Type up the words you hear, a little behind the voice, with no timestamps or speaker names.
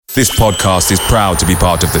This podcast is proud to be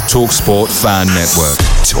part of the TalkSport Fan Network.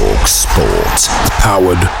 TalkSport.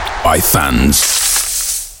 Powered by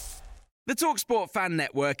fans. The TalkSport Fan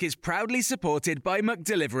Network is proudly supported by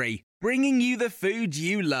McDelivery, bringing you the food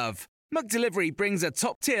you love. McDelivery brings a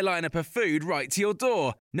top-tier lineup of food right to your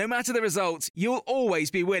door. No matter the result, you'll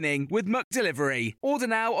always be winning with McDelivery. Order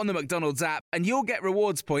now on the McDonald's app and you'll get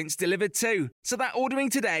rewards points delivered too. So that ordering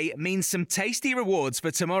today means some tasty rewards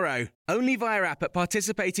for tomorrow. Only via app at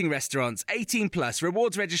participating restaurants. 18 plus.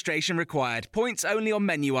 Rewards registration required. Points only on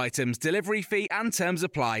menu items. Delivery fee and terms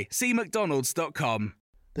apply. See mcdonalds.com.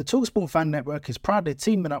 The TalkSport Fan Network is proudly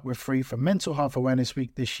teaming up with Free for Mental Health Awareness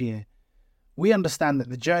Week this year. We understand that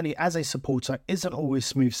the journey as a supporter isn't always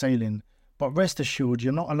smooth sailing, but rest assured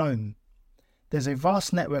you're not alone. There's a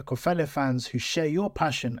vast network of fellow fans who share your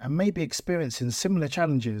passion and may be experiencing similar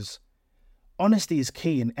challenges. Honesty is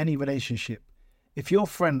key in any relationship. If your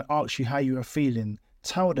friend asks you how you are feeling,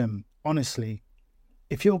 tell them honestly.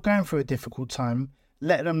 If you're going through a difficult time,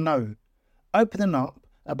 let them know. Opening up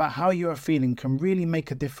about how you are feeling can really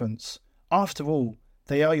make a difference. After all,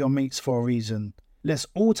 they are your mates for a reason. Let's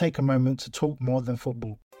all take a moment to talk more than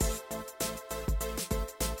football.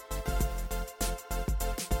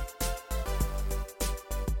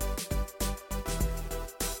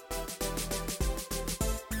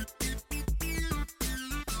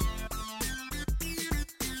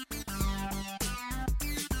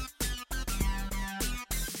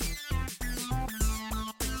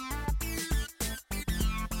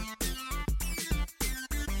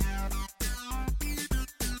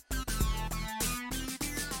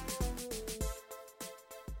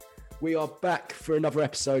 We are back for another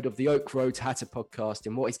episode of the Oak Road Hatter podcast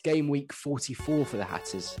in what is game week 44 for the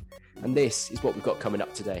Hatters. And this is what we've got coming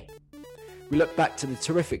up today. We look back to the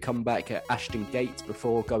terrific comeback at Ashton Gate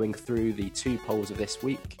before going through the two polls of this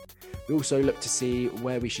week. We also look to see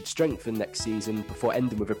where we should strengthen next season before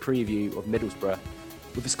ending with a preview of Middlesbrough,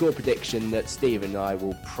 with a score prediction that Stephen and I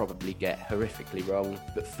will probably get horrifically wrong.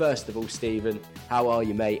 But first of all, Stephen, how are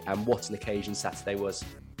you, mate? And what an occasion Saturday was.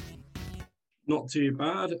 Not too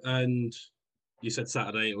bad, and you said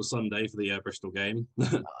Saturday or Sunday for the Bristol game.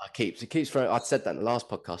 It keeps throwing. I'd said that in the last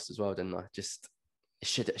podcast as well, didn't I? Just it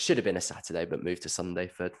should have been a Saturday, but moved to Sunday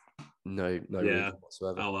for no reason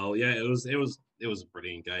whatsoever. Oh well, yeah, it was a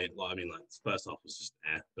brilliant game. Like, I mean, like first half was just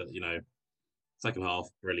but second half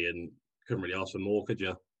brilliant. Couldn't really ask for more, could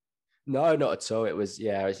you? No, not at all. It was,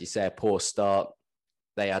 as you say, a poor start.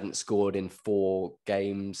 They hadn't scored in four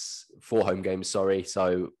home games.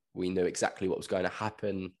 So we knew exactly what was going to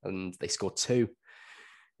happen, and they scored two.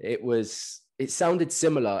 It sounded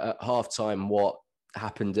similar at halftime what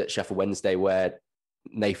happened at Sheffield Wednesday, where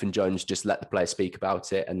Nathan Jones just let the players speak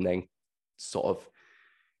about it and then sort of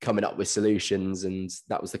coming up with solutions. And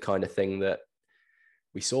that was the kind of thing that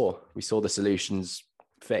we saw. We saw the solutions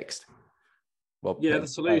fixed. Well, yeah, the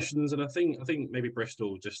solutions. And I think maybe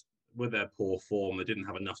Bristol, just with their poor form, they didn't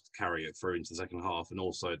have enough to carry it through into the second half. And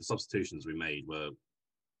also the substitutions we made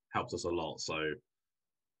helped us a lot. So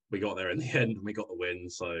we got there in the end and we got the win.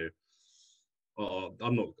 So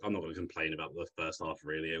I'm not going to complain about the first half,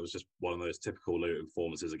 really. It was just one of those typical Luton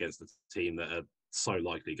performances against a team that are so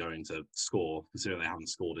likely going to score, considering they haven't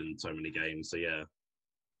scored in so many games. So, yeah.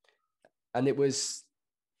 And it was...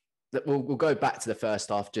 We'll go back to the first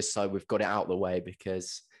half just so we've got it out of the way,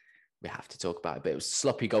 because we have to talk about it. But it was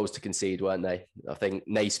sloppy goals to concede, weren't they? I think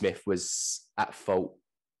Naismith was at fault.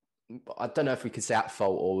 I don't know if we could say at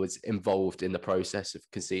fault or was involved in the process of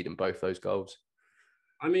conceding both those goals.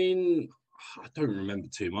 I mean, I don't remember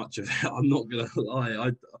too much of it. I'm not going to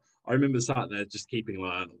lie. I remember sat there just keeping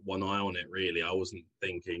one eye on it, really. I wasn't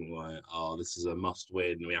thinking this is a must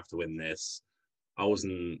win. We have to win this. I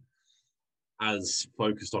wasn't as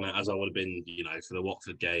focused on it as I would have been, for the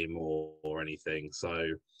Watford game or anything. So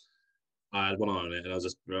I had one eye on it, and I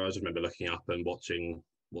just remember looking up and watching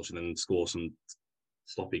them score some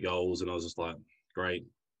sloppy goals, and I was just like, great.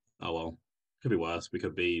 Oh well, could be worse. We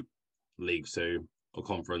could be League 2 or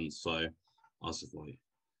Conference. So I was just like,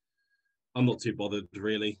 I'm not too bothered,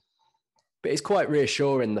 really. But it's quite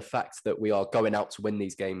reassuring, the fact that we are going out to win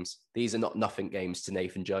these games. These are not nothing games to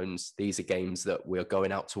Nathan Jones. These are games that we are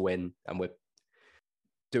going out to win, and we're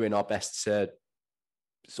doing our best to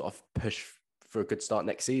sort of push for a good start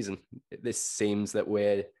next season. This seems that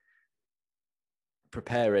we're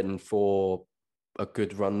preparing for a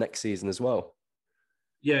good run next season as well.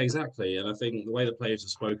 Yeah, exactly. And I think the way the players have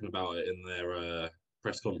spoken about it in their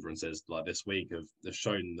press conferences like this week have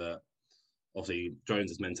shown that obviously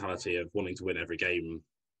Jones's mentality of wanting to win every game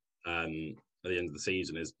at the end of the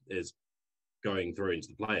season is going through into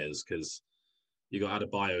the players, because you got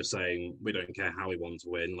Adebayo saying we don't care how we want to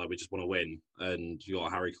win, like we just want to win, and you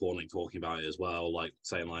got Harry Cornick talking about it as well, like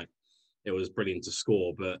saying like it was brilliant to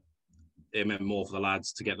score, but it meant more for the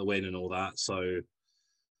lads to get the win and all that. So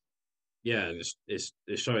yeah, it's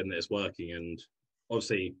showing that it's working, and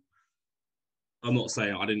obviously I'm not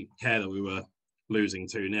saying I didn't care that we were losing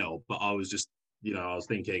 2-0, but I was just, I was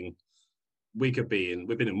thinking we've been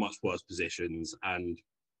in much worse positions, and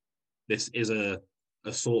this is a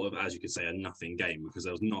sort of, as you could say, a nothing game because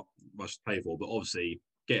there was not much to play for. But obviously,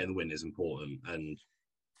 getting the win is important, and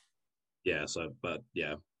yeah. So, but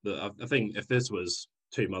yeah, I think if this was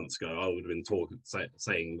 2 months ago, I would have been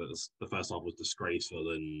saying that the first half was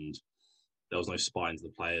disgraceful and there was no spine to the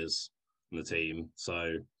players and the team.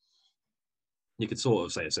 So you could sort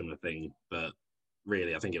of say a similar thing, but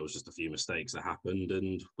really, I think it was just a few mistakes that happened,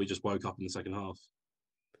 and we just woke up in the second half.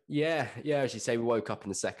 Yeah, as you say, we woke up in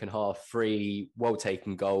the second half, 3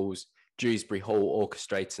 well-taken goals, Dewsbury Hall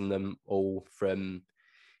orchestrating them all from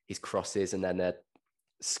his crosses, and then a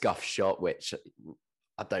scuff shot, which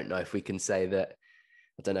I don't know if we can say that,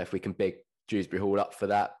 I don't know if we can big Dewsbury Hall up for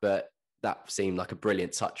that, but that seemed like a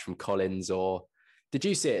brilliant touch from Collins. Or did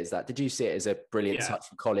you see it as that? Did you see it as a brilliant touch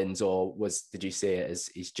from Collins, or did you see it as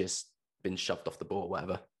he's just been shoved off the ball or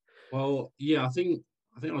whatever? Well, yeah, I think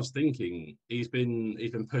I was thinking he's been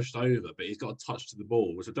pushed over, but he's got a touch to the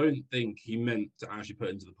ball, which I don't think he meant to actually put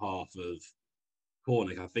into the path of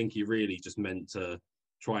Cornick. I think he really just meant to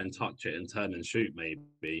try and touch it and turn and shoot,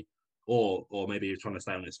 maybe, or maybe he was trying to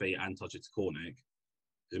stay on his feet and touch it to Cornick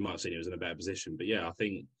because he might have seen he was in a better position. But yeah, I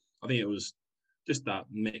think it was just that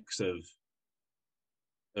mix of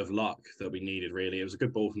luck that we needed. Really, it was a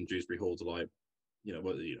good ball from Dewsbury Hall to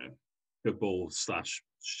good ball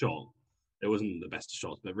 / shot. It wasn't the best of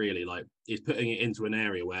shots, but really, like, he's putting it into an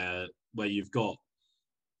area where you've got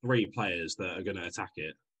 3 players that are going to attack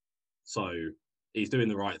it. So he's doing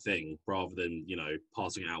the right thing rather than,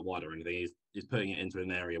 passing it out wide or anything. He's putting it into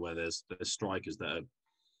an area where there's strikers that are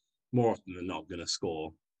more often than not going to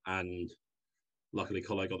score. And luckily,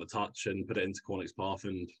 Colo got the touch and put it into Cornick's path.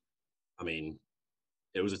 And I mean,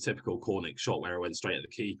 it was a typical Cornick shot where it went straight at the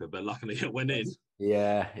keeper, but luckily it went in.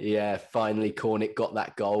 Yeah. Finally, Cornick got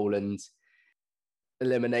that goal and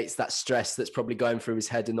eliminates that stress that's probably going through his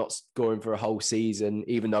head and not scoring for a whole season,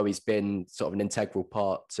 even though he's been sort of an integral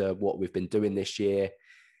part to what we've been doing this year.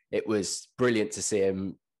 It was brilliant to see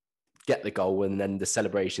him get the goal, and then the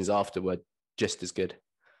celebrations after were just as good.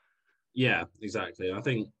 Yeah, exactly.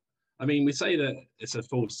 I mean, we say that it's a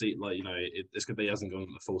full season, like, it's good that he hasn't gone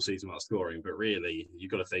a full season without scoring, but really, you've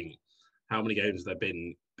got to think how many games there have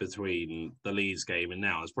been between the Leeds game and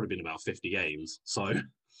now. It's probably been about 50 games. So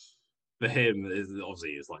for him,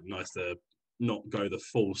 it's like nice to not go the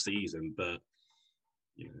full season, but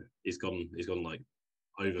he's gone like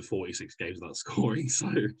over 46 games without scoring.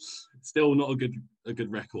 So still not a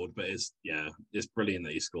good record, but it's brilliant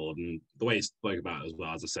that he scored. And the way he spoke about it as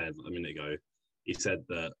well, as I said a minute ago, he said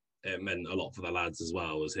that it meant a lot for the lads as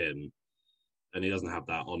well as him, and he doesn't have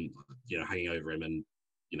that on hanging over him. And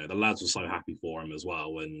the lads were so happy for him as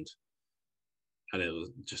well, and it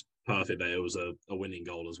was just perfect that it was a winning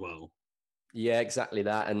goal as well. Yeah, exactly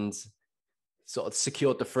that. And sort of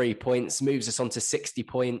secured the 3 points, moves us on to 60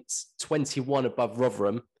 points, 21 above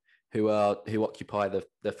Rotherham, who occupy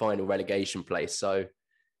the final relegation place. So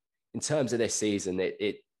in terms of this season,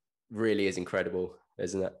 it really is incredible,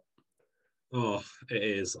 isn't it? Oh, it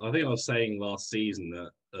is. I think I was saying last week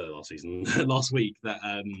that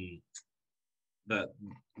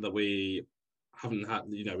that we haven't had,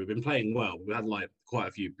 we've been playing well. We had like quite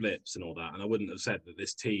a few blips and all that, and I wouldn't have said that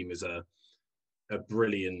this team is a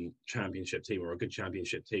brilliant championship team or a good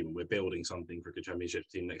championship team, and we're building something for a good championship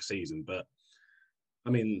team next season. But I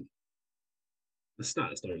mean, the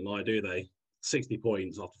stats don't lie, do they? 60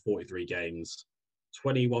 points after 43 games,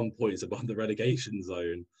 21 points above the relegation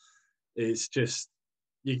zone. It's just,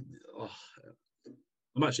 I'm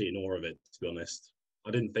actually in awe of it, to be honest.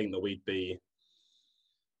 I didn't think that we'd be,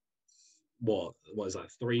 what is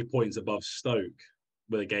that, 3 points above Stoke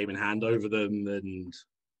with a game in hand over them, and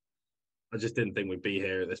I just didn't think we'd be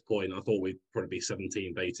here at this point. I thought we'd probably be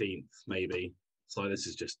 17th, 18th, maybe. So this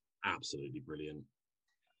is just absolutely brilliant.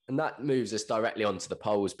 And that moves us directly onto the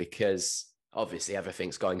polls, because obviously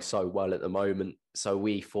everything's going so well at the moment. So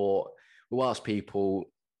we'll ask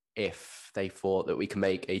people if they thought that we can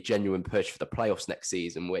make a genuine push for the playoffs next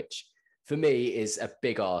season, which for me is a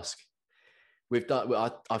big ask. I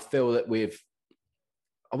feel that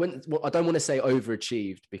I don't want to say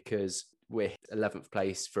overachieved, because we're 11th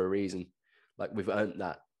place for a reason. Like, we've earned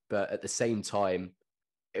that. But at the same time,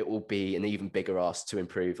 it will be an even bigger ask to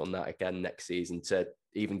improve on that again next season to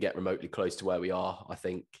even get remotely close to where we are. I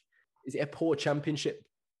think, is it a poor championship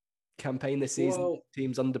campaign this season? Well,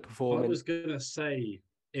 Teams I underperforming. was gonna say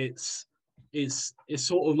it's it's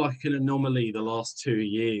sort of like an anomaly the last 2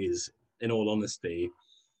 years, in all honesty,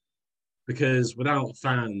 because without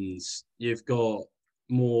fans, you've got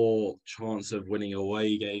more chance of winning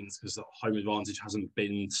away games because the home advantage hasn't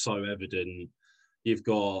been so evident. You've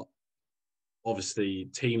got obviously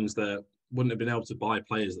teams that wouldn't have been able to buy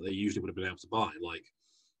players that they usually would have been able to buy. Like,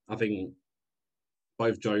 I think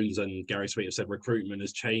both Jones and Gary Sweet have said recruitment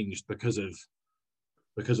has changed because of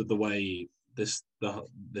the way this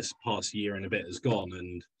past year and a bit has gone,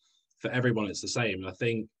 and for everyone it's the same. And I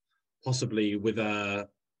think possibly without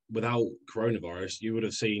coronavirus, you would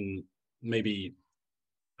have seen maybe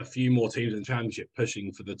a few more teams in the championship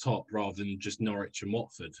pushing for the top rather than just Norwich and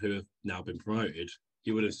Watford, who have now been promoted.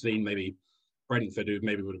 You would have seen maybe Brentford, who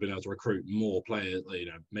maybe would have been able to recruit more players,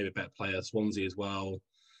 maybe a better player, Swansea as well.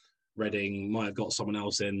 Reading might have got someone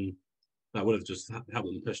else in that would have just helped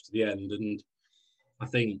them push to the end. And I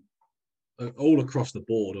think all across the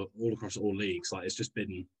board, all across all leagues, like, it's just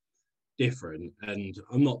been different. And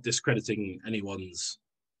I'm not discrediting anyone's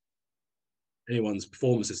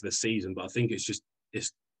performances this season, but I think it's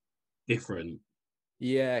different.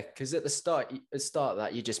 Yeah, because at the start of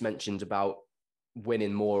that, you just mentioned about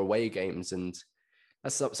winning more away games, and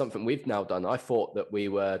that's something we've now done. I thought we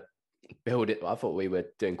were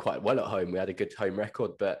doing quite well at home. We had a good home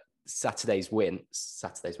record, but Sunday's win,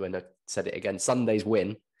 I said it again, Sunday's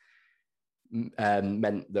win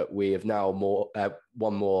meant that we have now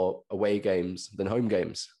won more away games than home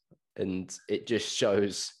games. And it just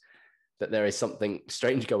shows that there is something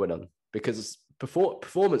strange going on, because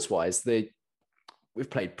performance-wise, we've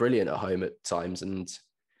played brilliant at home at times, and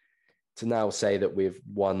to now say that we've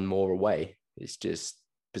won more away is just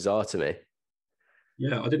bizarre to me.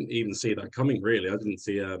 Yeah, I didn't even see that coming, really. I didn't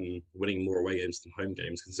see winning more away games than home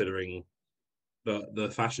games, considering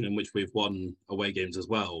the fashion in which we've won away games as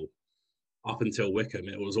well. Up until Wickham,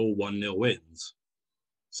 it was all 1-0 wins.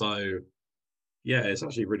 So, yeah, it's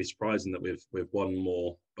actually really surprising that we've won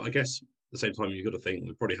more. But I guess at the same time, you've got to think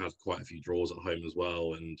we've probably had quite a few draws at home as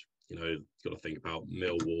well. And, you've got to think about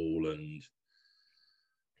Millwall and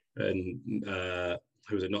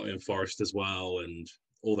who was it, Nottingham Forest as well, and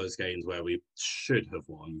all those games where we should have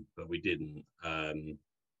won, but we didn't.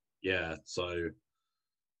 Yeah,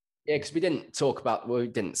 because we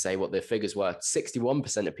didn't say what the figures were.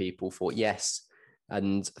 61% of people thought yes,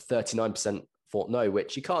 and 39% thought no,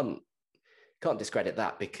 which you can't discredit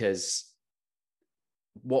that, because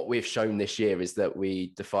what we've shown this year is that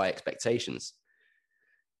we defy expectations.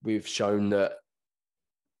 We've shown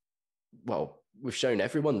we've shown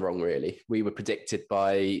everyone wrong, really. We were predicted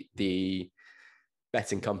by the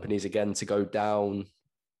betting companies again to go down.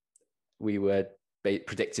 We were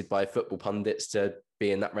predicted by football pundits to be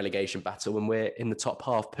in that relegation battle, and we're in the top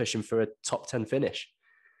half pushing for a top 10 finish.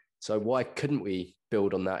 So why couldn't we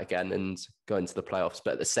build on that again and go into the playoffs?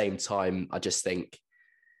 But at the same time, I just think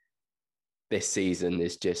this season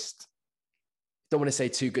is just, don't want to say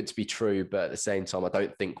too good to be true, but at the same time, I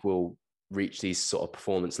don't think we'll reach these sort of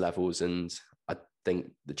performance levels, and I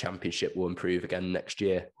think the championship will improve again next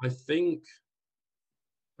year. I think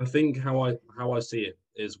how I see it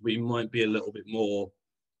is we might be a little bit more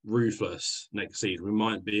ruthless next season. We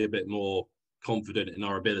might be a bit more confident in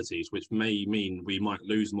our abilities, which may mean we might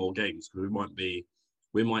lose more games, because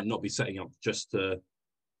we might not be setting up just to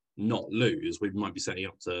not lose. We might be setting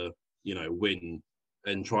up to, win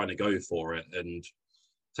and trying to go for it and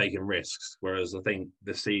taking risks. Whereas I think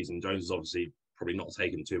this season, Jones is obviously probably not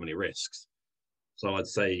taking too many risks. So I'd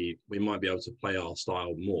say we might be able to play our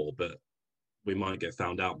style more, but we might get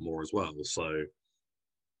found out more as well. So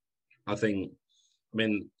I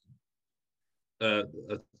mean, a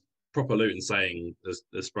proper Luton saying has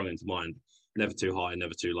sprung into mind: never too high,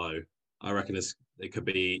 never too low. I reckon it could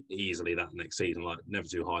be easily that next season, like never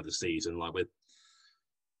too high this season. Like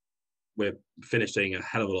we're finishing a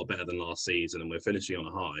hell of a lot better than last season, and we're finishing on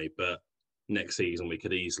a high. But next season we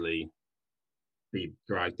could easily be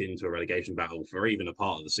dragged into a relegation battle for even a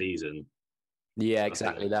part of the season. Yeah,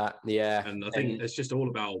 exactly that. Yeah, and I think it's all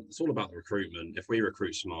about the recruitment. If we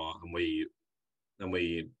recruit smart and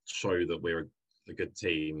we show that we're a good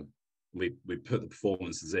team, we put the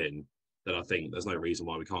performances in, then I think there's no reason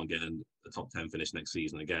why we can't get in the top 10 finish next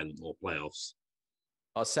season again, or playoffs.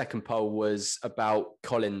 Our second poll was about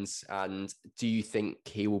Collins, and do you think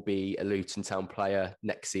he will be a Luton Town player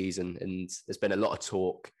next season? And there's been a lot of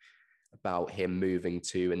talk about him moving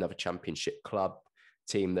to another championship club,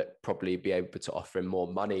 team that probably be able to offer him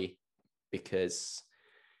more money, because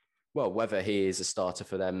well, whether he is a starter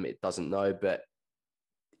for them, it doesn't know. But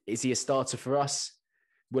is he a starter for us?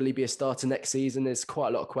 Will he be a starter next season? There's quite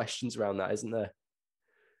a lot of questions around that, isn't there?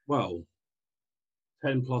 Well,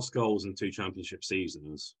 10 plus goals in 2 championship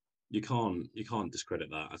seasons. You can't discredit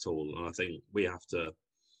that at all. And I think we have to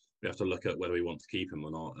look at whether we want to keep him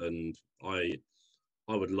or not. And I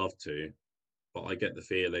would love to, but I get the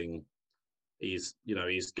feeling he's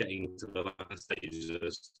getting to the last stages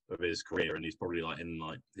of his career, and he's probably in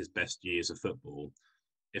his best years of football.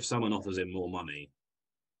 If someone offers him more money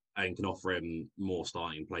and can offer him more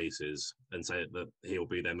starting places and say that he'll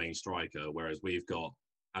be their main striker, whereas we've got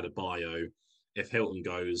Adebayo, if Hilton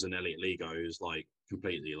goes and Elliot Lee goes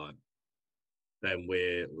completely, then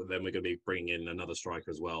we're going to be bringing in another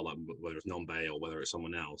striker as well, whether it's Nombe or whether it's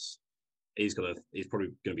someone else. He's probably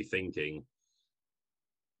going to be thinking,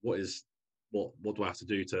 what do I have to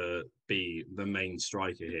do to be the main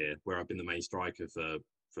striker here, where I've been the main striker for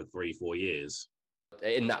 3-4 years?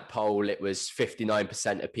 In that poll, it was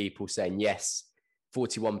 59% of people saying yes,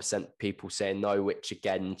 41% people saying no, which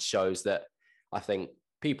again shows that I think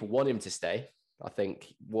people want him to stay. I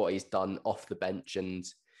think what he's done off the bench and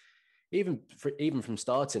even from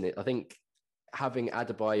starting it, I think having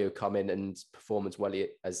Adebayo come in and perform as well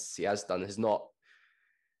as he has done has not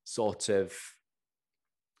sort of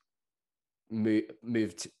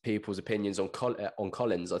moved people's opinions on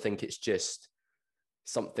Collins. I think it's just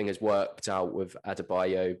something has worked out with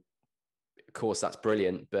Adebayo. Of course, that's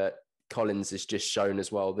brilliant, but Collins has just shown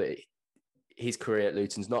as well that his career at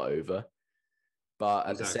Luton's not over. But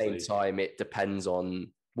at the same time, it depends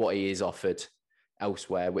on what he is offered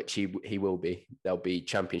elsewhere, which he will be. There'll be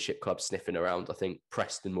championship clubs sniffing around. I think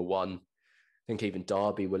Preston were one. I think even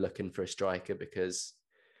Derby were looking for a striker because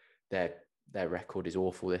their record is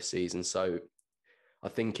awful this season. So I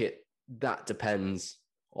think that depends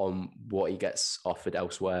on what he gets offered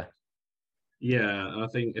elsewhere. Yeah, I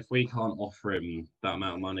think if we can't offer him that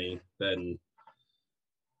amount of money, then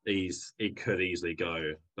it could easily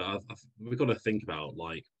go. But we've got to think about,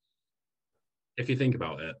 if you think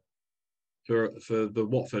about it, for the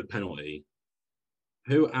Watford penalty,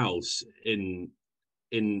 who else in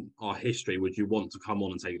our history would you want to come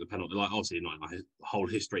on and take the penalty? Obviously not in our whole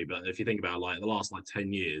history, but if you think about the last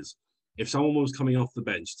 10 years, if someone was coming off the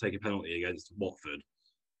bench to take a penalty against Watford,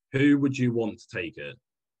 who would you want to take it?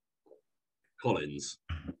 Collins.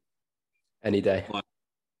 Any day.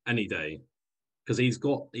 Any day. Because he's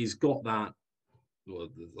got that, well,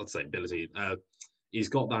 let's say ability. He's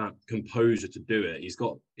got that composure to do it. He's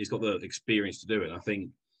got the experience to do it. I think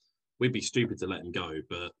we'd be stupid to let him go.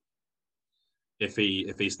 But if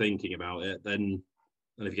he's thinking about it, then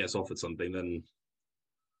and if he gets offered something, then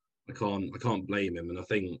I can't blame him. And I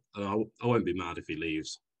think I won't be mad if he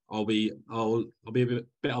leaves. I'll be a bit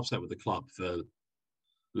upset with the club for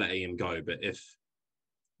letting him go. But if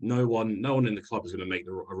no one in the club is going to make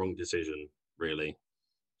a wrong decision, really.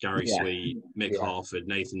 Gary Sweet, Mick Harford,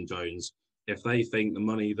 Nathan Jones, if they think the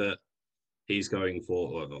money that he's going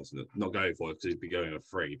for, or not going for because he'd be going for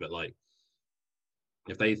free, but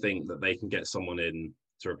if they think that they can get someone in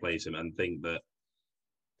to replace him and think that,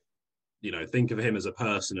 think of him as a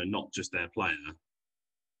person and not just their player,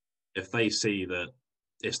 if they see that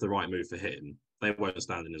it's the right move for him, they won't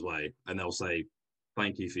stand in his way and they'll say,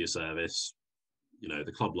 thank you for your service.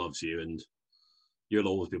 The club loves you and you'll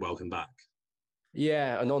always be welcome back.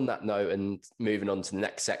 Yeah, and on that note, and moving on to the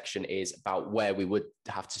next section, is about where we would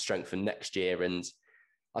have to strengthen next year. And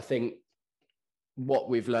I think what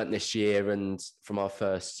we've learned this year and from our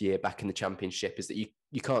first year back in the Championship is that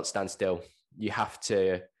you can't stand still. You have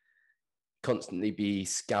to constantly be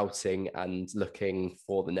scouting and looking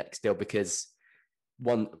for the next deal, because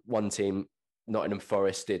one team, Nottingham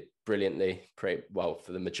Forest, did brilliantly, pretty well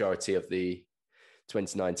for the majority of the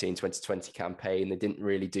 2019-2020 campaign. They didn't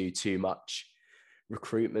really do too much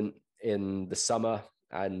recruitment in the summer,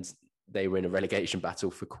 and they were in a relegation battle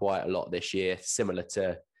for quite a lot this year, similar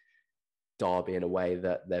to Derby in a way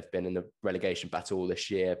that they've been in the relegation battle this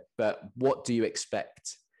year. But what do you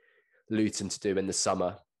expect Luton to do in the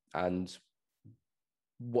summer, and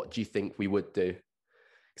what do you think we would do?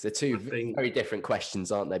 Because they're two very different questions,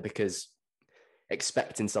 aren't they? Because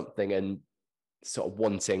expecting something and sort of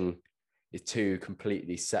wanting is two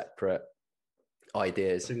completely separate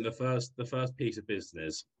ideas. I think the first piece of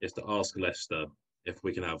business is to ask Leicester if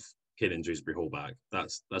we can have Killian Dewsbury-Hall back.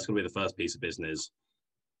 That's going to be the first piece of business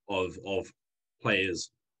of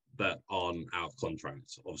players that aren't out of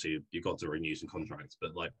contract. Obviously, you've got to renew some contracts,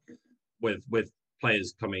 but with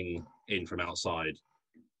players coming in from outside,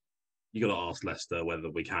 you got to ask Leicester whether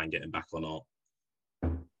we can get him back or not.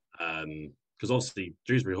 because obviously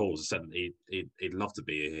Dewsbury Hall has said that he'd love to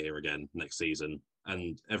be here again next season,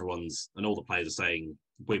 and all the players are saying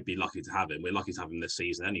we'd be lucky to have him. We're lucky to have him this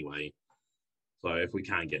season anyway. So if we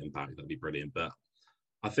can get him back, that'd be brilliant. But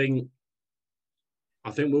I think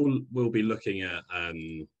we'll be looking at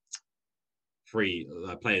free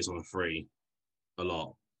players on a free a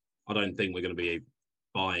lot. I don't think we're going to be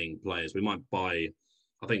buying players. We might buy.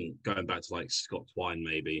 I think going back to like Scott Twine,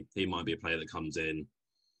 maybe he might be a player that comes in,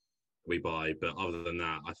 we buy. But other than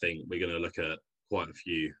that, I think we're going to look at quite a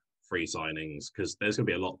few free signings because there's going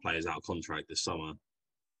to be a lot of players out of contract this summer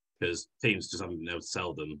because teams just haven't been able to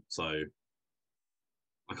sell them. So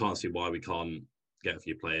I can't see why we can't get a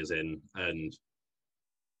few players in. And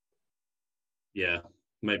yeah,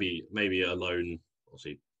 maybe a loan,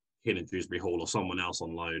 obviously here in Dewsbury Hall or someone else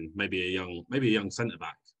on loan, maybe a young centre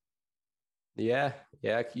back. Yeah,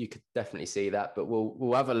 you could definitely see that. But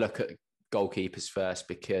we'll have a look at goalkeepers first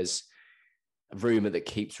because a rumour that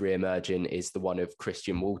keeps re-emerging is the one of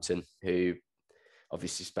Christian Walton, who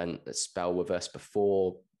obviously spent a spell with us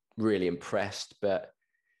before, really impressed. But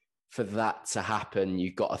for that to happen,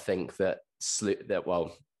 you've got to think that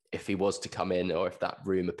if he was to come in or if that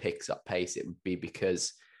rumour picks up pace, it would be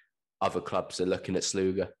because other clubs are looking at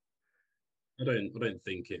Sluga. I don't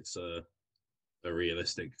think it's a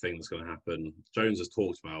realistic thing that's going to happen. Jones has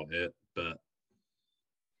talked about it, but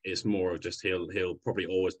it's more of just he'll probably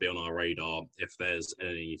always be on our radar. If there's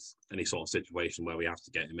any sort of situation where we have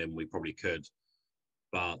to get him in, we probably could.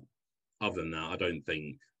 But other than that, I don't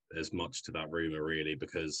think there's much to that rumour really,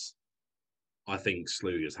 because I think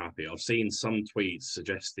Sluga is happy. I've seen some tweets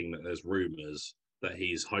suggesting that there's rumours that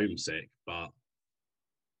he's homesick, but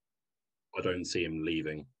I don't see him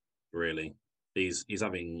leaving. Really, he's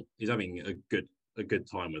having a good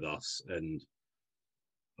time with us, and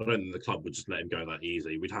I don't think the club would just let him go that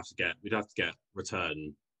easy. We'd have to get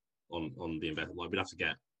return on the investment. Like we'd have to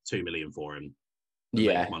get 2 million for him.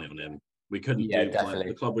 Make money on him. We couldn't do. Like,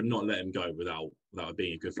 the club would not let him go without it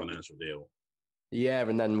being a good financial deal. Yeah,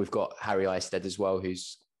 and then we've got Harry Eisted as well,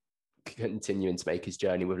 who's continuing to make his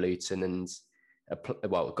journey with Luton, and a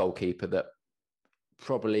goalkeeper that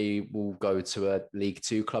probably will go to a League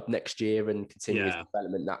Two club next year and continue his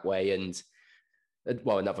development that way. And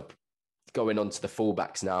another going on to the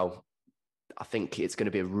fullbacks now, I think it's going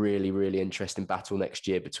to be a really, really interesting battle next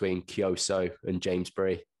year between Kioso and James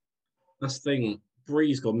Bree. That's the thing.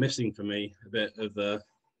 Bree's gone missing for me a bit of the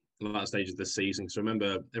last stage of this season. Because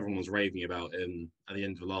remember, everyone was raving about him at the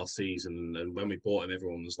end of the last season, and when we bought him,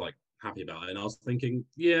 everyone was like happy about it. And I was thinking,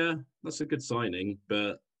 yeah, that's a good signing,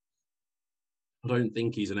 but I don't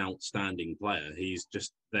think he's an outstanding player. He's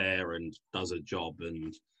just there and does a job,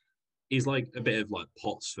 and he's like a bit of like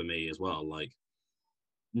Potts for me as well. Like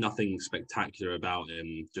nothing spectacular about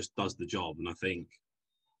him, just does the job. And I think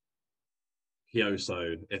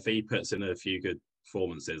Kioso, if he puts in a few good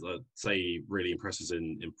performances, I'd say he really impresses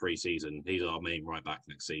in pre-season. He's our main right back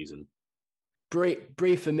next season.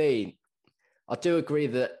 Bree for me, I do agree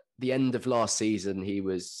that the end of last season he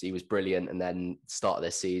was brilliant, and then start of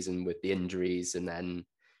this season with the injuries and then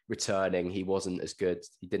returning, he wasn't as good.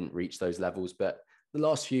 He didn't reach those levels. But the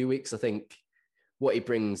last few weeks, I think what he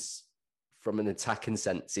brings from an attacking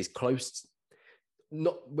sense is close,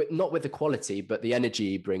 not with the quality, but the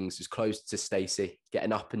energy he brings is close to Stacey,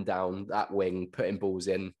 getting up and down that wing, putting balls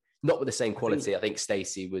in, not with the same quality. I think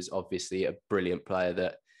Stacey was obviously a brilliant player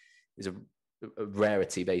that is a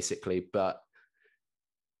rarity basically, but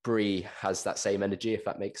Bree has that same energy, if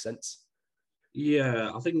that makes sense. Yeah,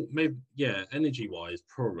 I think maybe, energy-wise,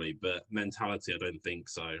 probably, but mentality, I don't think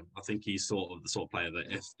so. I think he's sort of the sort of player that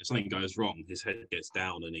if something goes wrong, his head gets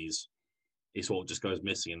down and he sort of just goes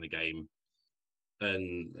missing in the game.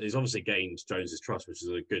 And he's obviously gained Jones's trust, which is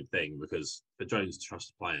a good thing, because for Jones to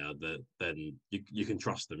trust a player, then you can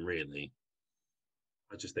trust them, really.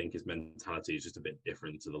 I just think his mentality is just a bit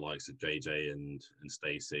different to the likes of JJ and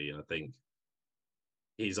Stacey. I think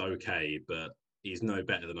he's okay, but he's no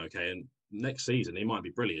better than okay. And next season he might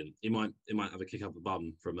be brilliant. He might have a kick up the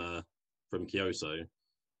bum from Kioso,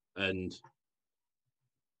 and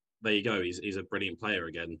there you go. He's a brilliant player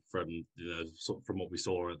again from what we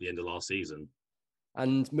saw at the end of last season.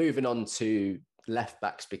 And moving on to left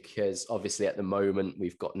backs, because obviously at the moment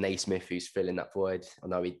we've got Naismith who's filling that void. I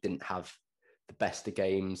know he didn't have the best of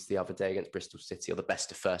games the other day against Bristol City, or the best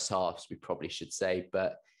of first halves, we probably should say,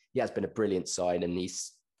 but he has been a brilliant sign and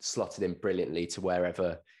he's slotted in brilliantly to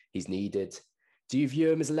wherever he's needed. Do you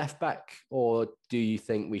view him as a left back, or do you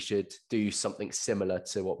think we should do something similar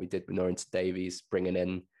to what we did with Norrington Davies, bringing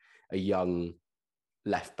in a young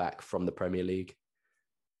left back from the Premier League?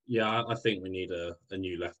 Yeah, I think we need a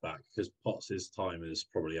new left back, because Potts' time is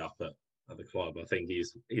probably up at the club. I think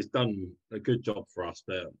he's done a good job for us,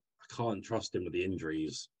 but I can't trust him with the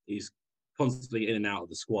injuries. He's constantly in and out of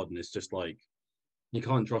the squad, and it's just like you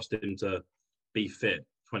can't trust him to be fit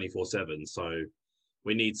 24/7. So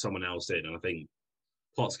we need someone else in, and I think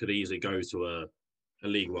Potts could easily go to a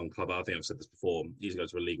League One club. I think I've said this before. Easily go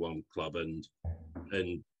to a League One club and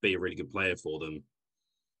be a really good player for them.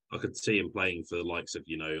 I could see him playing for the likes of,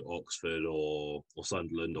 Oxford or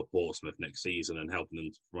Sunderland or Portsmouth next season and helping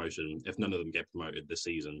them to promotion if none of them get promoted this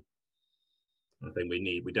season. I think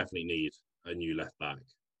we definitely need a new left back.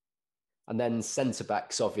 And then centre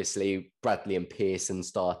backs, obviously Bradley and Pearson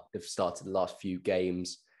have started the last few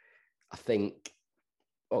games. I think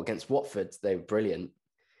against Watford they were brilliant.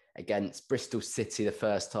 Against Bristol City, the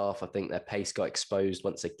first half, I think their pace got exposed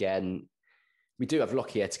once again. We do have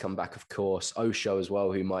Lockyer to come back, of course. Osho as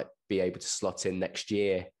well, who might be able to slot in next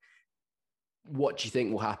year. What do you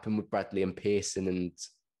think will happen with Bradley and Pearson? And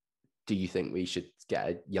do you think we should get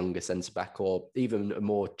a younger centre-back or even a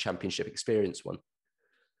more championship experienced one?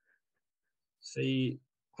 See,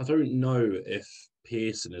 I don't know if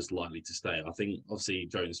Pearson is likely to stay. I think, obviously,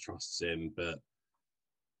 Jones trusts him, but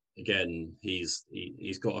again, he's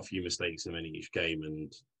got a few mistakes in each game.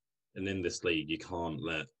 And in this league, you can't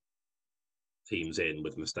let teams in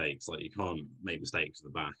with mistakes. Like, you can't make mistakes at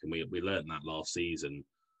the back, and we learned that last season.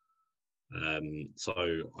 So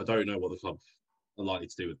I don't know what the club are likely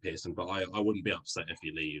to do with Pearson, but I wouldn't be upset if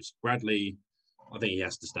he leaves. Bradley, I think he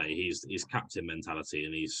has to stay. He's captain mentality,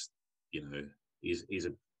 and he's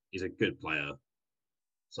a good player.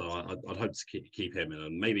 So I'd hope to keep him in,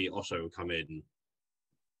 and maybe Osho will come in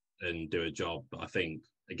and do a job. But I think,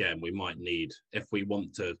 again, we might need, if we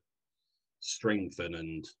want to strengthen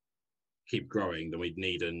and keep growing, then we'd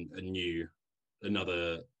need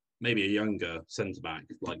maybe a younger centre back,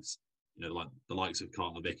 like the likes of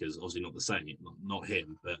Carter Vickers. Obviously not the same, not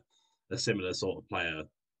him, but a similar sort of player,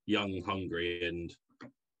 young, hungry, and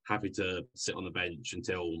happy to sit on the bench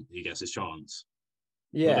until he gets his chance.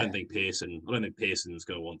 Yeah, I don't think Pearson's going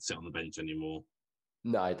to want to sit on the bench anymore.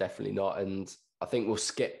 No, definitely not. And I think we'll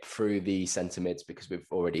skip through the centre mids because we've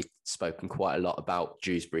already spoken quite a lot about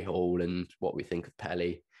Dewsbury Hall and what we think of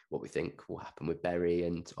Pelly, what we think will happen with Berry,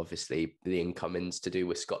 and obviously the incomings to do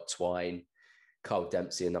with Scott Twine, Carl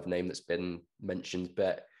Dempsey, another name that's been mentioned.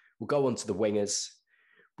 But we'll go on to the wingers.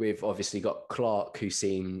 We've obviously got Clark, who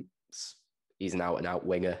seems he's an out-and-out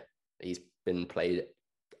winger. He's been played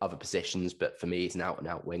other positions, but for me, he's an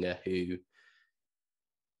out-and-out winger who,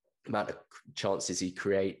 amount of chances he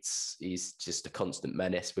creates, he's just a constant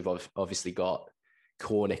menace. We've obviously got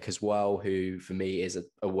Cornick as well, who for me is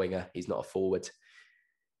a winger. He's not a forward.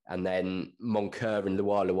 And then Moncur and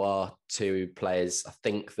Loire, two players I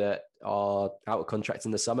think that are out of contract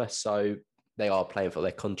in the summer. So they are playing for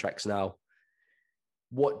their contracts now.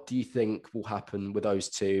 What do you think will happen with those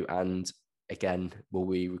two? And again, will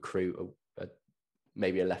we recruit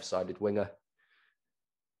maybe a left-sided winger?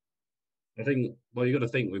 I think, well, you got to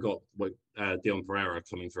think we've got Dion Pereira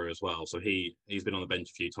coming through as well. So he's been on the bench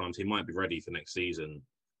a few times. He might be ready for next season.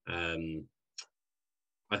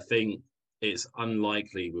 I think it's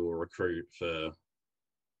unlikely we will recruit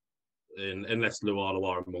unless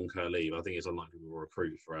Loire and Moncur leave. I think it's unlikely we will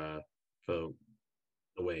recruit for the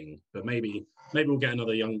wing. But maybe we'll get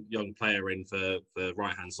another young player in for the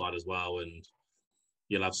right-hand side as well, and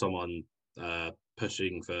you'll have someone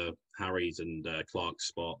pushing for Harry's and Clark's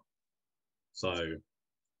spot. So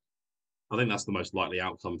I think that's the most likely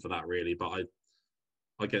outcome for that, really. But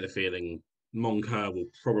I get the feeling Moncur will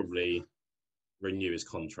probably renew his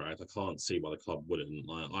contract. I can't see why the club wouldn't.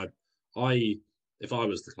 If I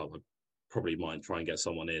was the club, I'd probably might try and get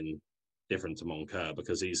someone in different to Moncur,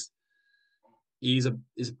 because he's a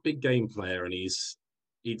big game player, and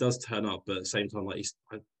he does turn up, but at the same time, I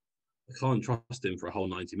can't trust him for a whole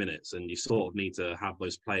 90 minutes, and you sort of need to have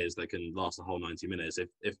those players that can last the whole 90 minutes.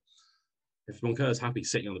 If Moncur's happy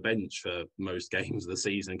sitting on the bench for most games of the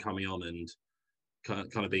season, coming on and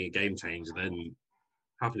kind of being a game changer, then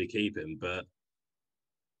happily keep him. But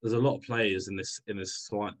there's a lot of players in this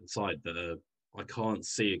side that I can't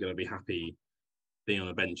see are going to be happy being on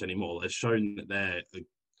a bench anymore. They've shown that they're,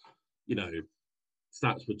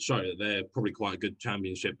 stats would show that they're probably quite a good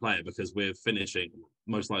championship player, because we're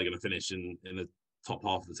most likely going to finish in the top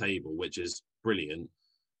half of the table, which is brilliant.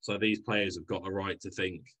 So these players have got a right to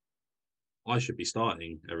think, I should be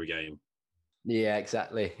starting every game. Yeah,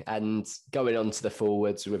 exactly. And going on to the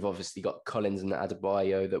forwards, we've obviously got Collins and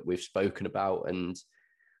Adebayo that we've spoken about and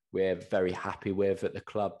we're very happy with at the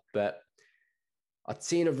club. But I'd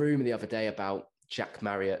seen a rumour the other day about Jack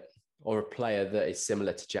Marriott, or a player that is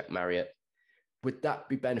similar to Jack Marriott. Would that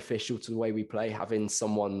be beneficial to the way we play, having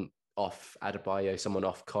someone off Adebayo, someone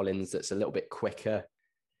off Collins that's a little bit quicker,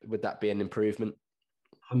 would that be an improvement?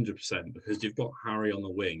 100%, because you've got Harry on the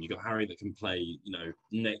wing. You've got Harry that can play,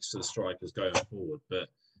 next to the strikers going forward, but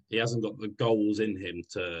he hasn't got the goals in him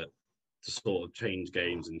to sort of change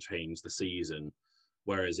games and change the season.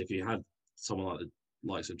 Whereas if you had someone like the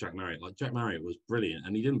likes of Jack Marriott, like Jack Marriott was brilliant,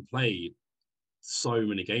 and he didn't play so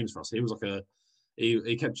many games for us. He was like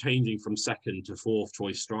he kept changing from second to fourth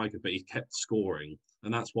choice striker, but he kept scoring,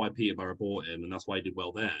 and that's why Peterborough bought him, and that's why he did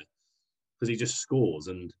well there, because he just scores.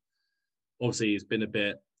 And obviously he's been a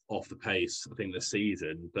bit off the pace, I think, this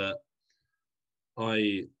season, but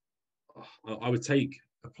I would take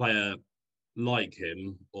a player like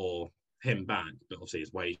him or him back, but obviously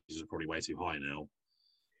his wages are probably way too high now.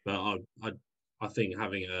 But I think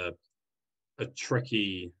having a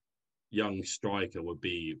tricky young striker would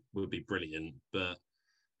be brilliant. But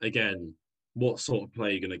again, what sort of player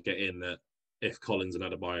are you going to get in that if Collins and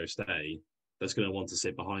Adebayo stay, that's going to want to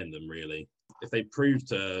sit behind them, really? If they prove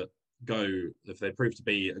to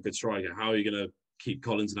be a good striker, how are you going to keep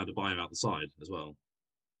Collins and Adebayo out the side as well?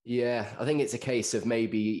 Yeah, I think it's a case of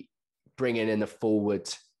maybe bringing in a forward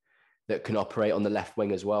that can operate on the left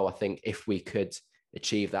wing as well. I think if we could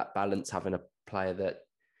achieve that balance, having a player that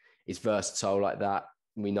is versatile like that.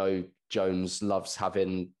 We know Jones loves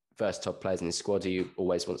having versatile players in his squad. He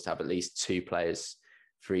always wants to have at least 2 players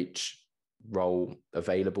for each role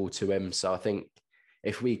available to him. So I think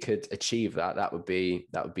if we could achieve that, that would be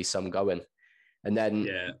some going. And then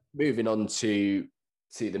moving on to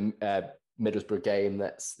the Middlesbrough game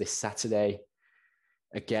that's this Saturday.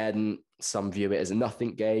 Again, some view it as a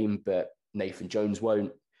nothing game, but Nathan Jones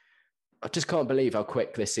won't. I just can't believe how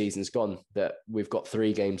quick this season's gone, that we've got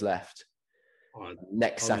 3 games left.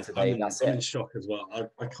 Next Saturday, I'm in shock as well.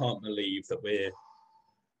 I can't believe that we're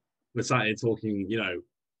sat here talking,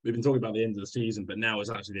 we've been talking about the end of the season, but now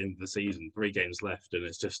it's actually the end of the season, 3 games left, and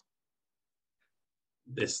it's just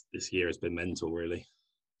this year has been mental, really.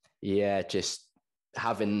 Yeah, just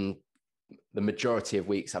having the majority of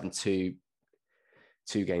weeks having two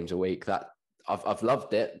games a week, that I've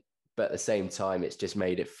loved it, but at the same time, it's just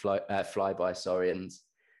made it fly by. And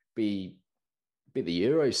be the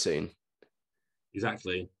Euros soon.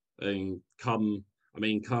 Exactly. And come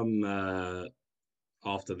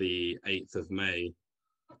after the 8th of May,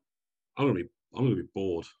 I'm gonna be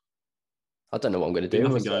bored. I don't know what I'm going to do.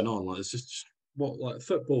 Nothing going on. Like, it's just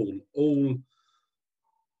football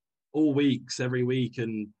all weeks, every week,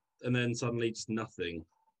 and then suddenly just nothing.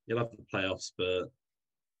 You'll have the playoffs, but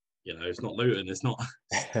it's not Luton. It's not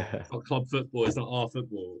club football. It's not our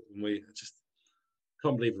football. And we just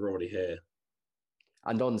can't believe we're already here.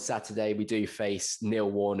 And on Saturday, we do face Neil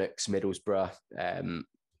Warnock's Middlesbrough. I'm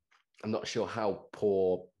not sure how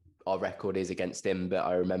poor our record is against him, but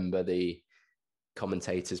I remember the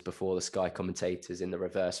commentators before, the Sky commentators in the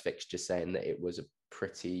reverse fixture, saying that it was a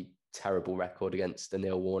pretty terrible record against the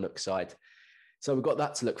Neil Warnock side. So we've got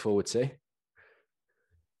that to look forward to.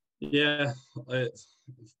 Yeah,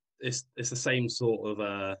 it's the same sort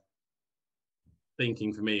of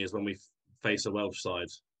thinking for me as when we face a Welsh side.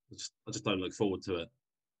 I just don't look forward to it.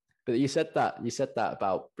 But you said that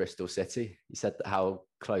about Bristol City. You said that how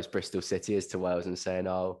close Bristol City is to Wales, and saying,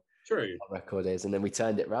 "Oh, true, our record is," and then we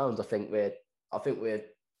turned it round. I think we're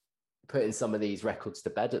putting some of these records to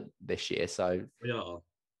bed this year. So we are.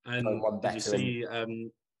 And did you see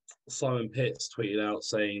Simon Pitts tweeted out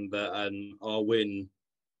saying that our win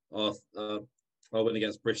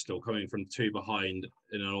against Bristol, coming from 2 behind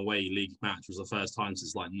in an away league match, was the first time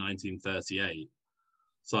since 1938.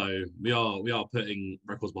 So we are putting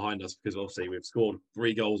records behind us, because obviously we've scored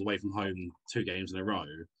 3 goals away from home 2 games in a row,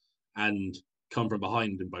 and come from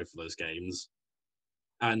behind in both of those games,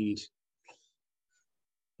 and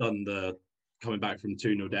done the coming back from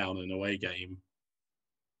 2-0 down in an away game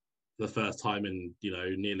for the first time in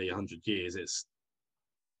nearly 100 years. It's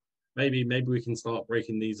maybe we can start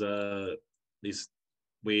breaking these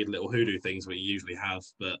weird little hoodoo things we usually have,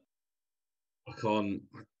 but I can't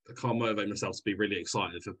motivate myself to be really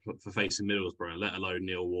excited for facing Middlesbrough, let alone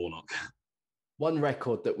Neil Warnock. One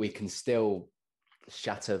record that we can still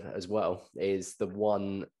shatter as well is the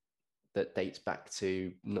one that dates back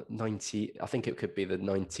to 90. I think it could be the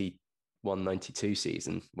 91-92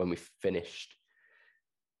 season, when we finished.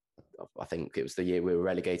 I think it was the year we were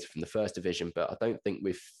relegated from the first division, but I don't think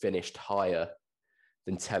we've finished higher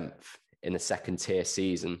than 10th in a second tier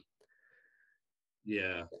season.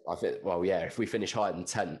 Yeah. I think, if we finish higher than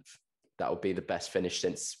 10th, that would be the best finish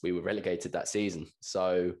since we were relegated that season.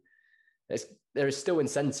 So there is still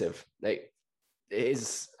incentive. It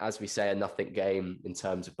is, as we say, a nothing game in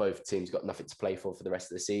terms of both teams got nothing to play for the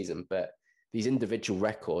rest of the season, but these individual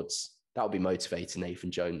records, that'll be motivating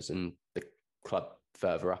Nathan Jones and the club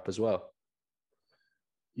further up as well.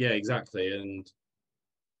 Yeah, exactly. And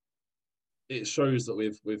it shows that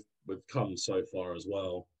we've come so far as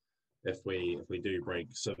well. If we do break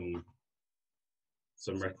some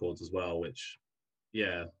records as well, which,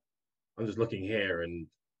 yeah, I'm just looking here, and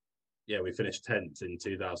yeah, we finished 10th in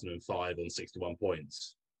 2005 on 61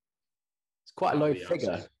 points. It's quite a low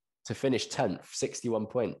figure to finish 10th, 61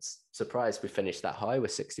 points. Surprised we finished that high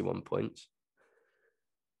with 61 points.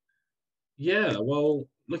 Yeah, well,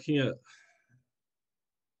 looking at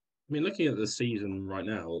the season right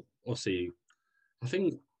now, obviously, I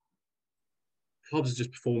think clubs are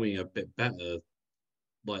just performing a bit better.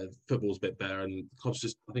 Like, football's a bit better, and clubs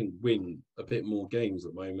just, I think, win a bit more games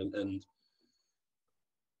at the moment. And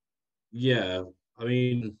yeah, I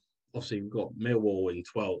mean, obviously we've got Millwall in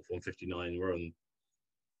 12th on 59. We're on,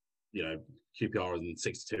 QPR in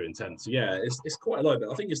 62 and 10. So yeah, it's quite low, but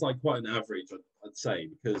I think it's like quite an average, I'd say,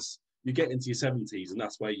 because you get into your 70s and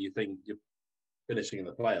that's where you think you're finishing in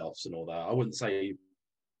the playoffs and all that. I wouldn't say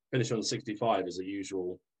finish on 65 is a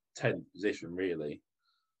usual 10th position, really.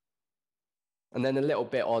 And then a little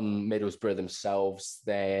bit on Middlesbrough themselves.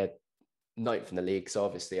 They're 9th in the league, so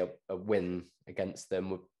obviously a win against them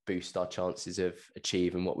would boost our chances of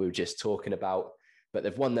achieving what we were just talking about. But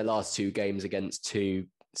they've won their last 2 games against 2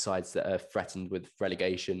 sides that are threatened with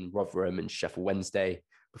relegation, Rotherham and Sheffield Wednesday.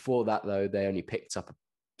 Before that, though, they only picked up a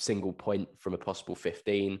single point from a possible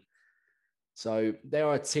 15. So they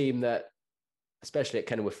are a team that, especially at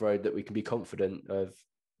Kenilworth Road, that we can be confident of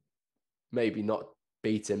maybe not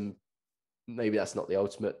beating. Maybe that's not the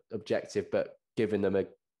ultimate objective, but giving them a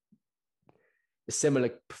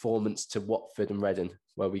similar performance to Watford and Reading,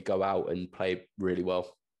 where we go out and play really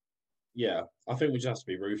well. Yeah, I think we just have to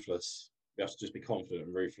be ruthless. We have to just be confident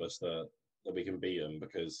and ruthless that we can beat them,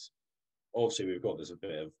 because obviously we've got this a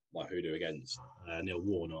bit of like hoodoo against Neil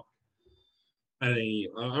Warnock. And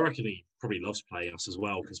I reckon he probably loves playing us as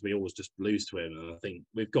well, because we always just lose to him. And I think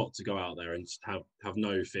we've got to go out there and just have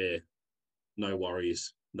no fear, no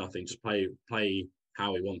worries, nothing. Just play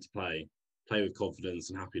how we want to play with confidence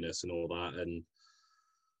and happiness and all that. And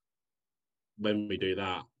when we do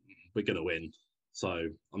that, we're going to win. So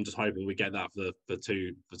I'm just hoping we get that for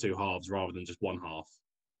two halves rather than just one half.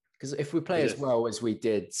 Because if we play as well as we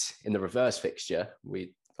did in the reverse fixture,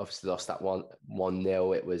 we obviously lost that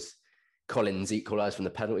 1-0. It was Collins equalised from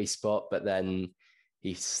the penalty spot, but then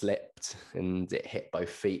he slipped and it hit both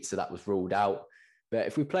feet, so that was ruled out. But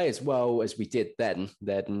if we play as well as we did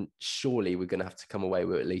then surely we're going to have to come away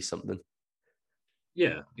with at least something.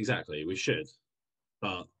 Yeah, exactly. We should.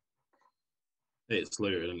 But it's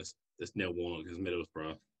Luton and it's Neil Warnock, it's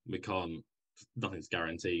Middlesbrough. We can't, nothing's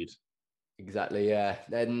guaranteed. Exactly, yeah.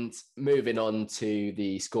 And moving on to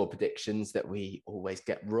the score predictions that we always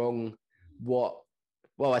get wrong. Well,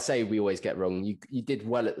 I say we always get wrong. You did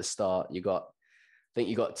well at the start. I think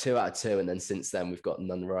you got 2 out of 2, and then since then we've got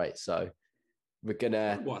none right. So we're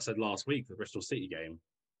gonna. What I said last week for the Bristol City game.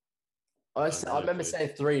 I remember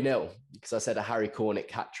saying 3-0 because I said a Harry Cornick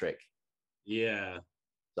hat trick. Yeah.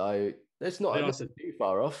 So it's not too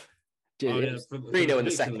far off. 3-0 in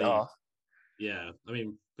the second half. Yeah, I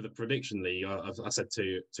mean, for the prediction league, I said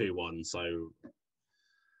 2-1. So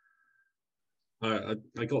I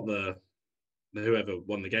got the whoever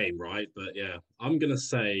won the game right, but yeah, I'm gonna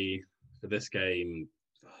say for this game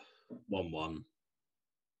 1-1.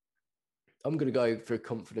 I'm gonna go for a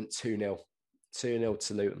confident 2-0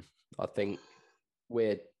 to Luton. I think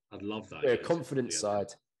I'd love that. We're a confident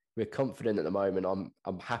side. We're confident at the moment.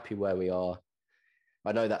 I'm happy where we are.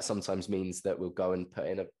 I know that sometimes means that we'll go and put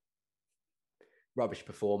in a rubbish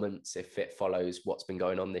performance if it follows what's been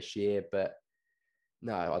going on this year. But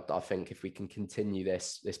no, I think if we can continue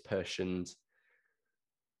this push, and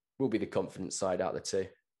we'll be the confident side out of the 2.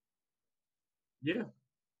 Yeah,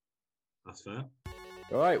 that's fair.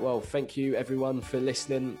 All right. Well, thank you everyone for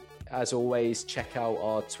listening. As always, check out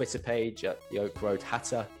our Twitter page at the Oak Road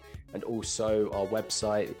Hatter, and also our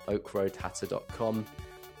website, oakroadhatter.com.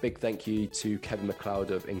 Big thank you to Kevin McLeod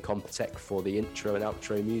of Incompetech for the intro and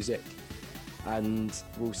outro music. And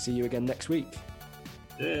we'll see you again next week.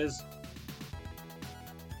 Cheers.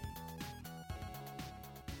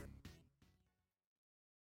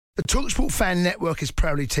 The TalkSport Fan Network is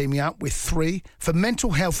proudly teaming up with 3 for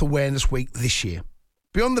Mental Health Awareness Week this year.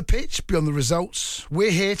 Beyond the pitch, beyond the results,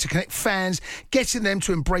 we're here to connect fans, getting them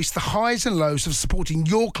to embrace the highs and lows of supporting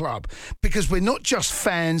your club, because we're not just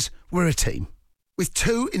fans, we're a team. With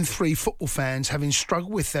 2 in 3 football fans having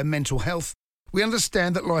struggled with their mental health, we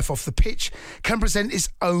understand that life off the pitch can present its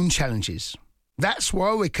own challenges. That's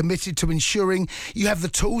why we're committed to ensuring you have the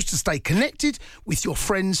tools to stay connected with your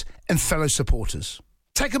friends and fellow supporters.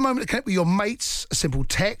 Take a moment to connect with your mates. A simple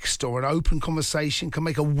text or an open conversation can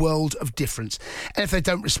make a world of difference. And if they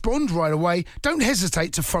don't respond right away, don't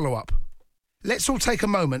hesitate to follow up. Let's all take a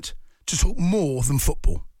moment to talk more than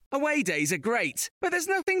football. Away days are great, but there's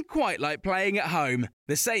nothing quite like playing at home.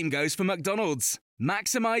 The same goes for McDonald's.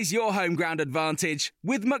 Maximise your home ground advantage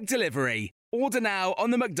with McDelivery. Order now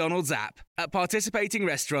on the McDonald's app. At participating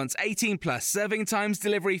restaurants, 18 plus serving times,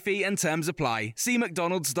 delivery fee and terms apply. See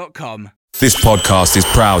mcdonalds.com. This podcast is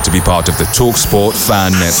proud to be part of the TalkSport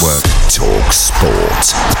Fan Network.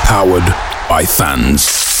 TalkSport. Powered by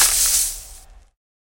fans.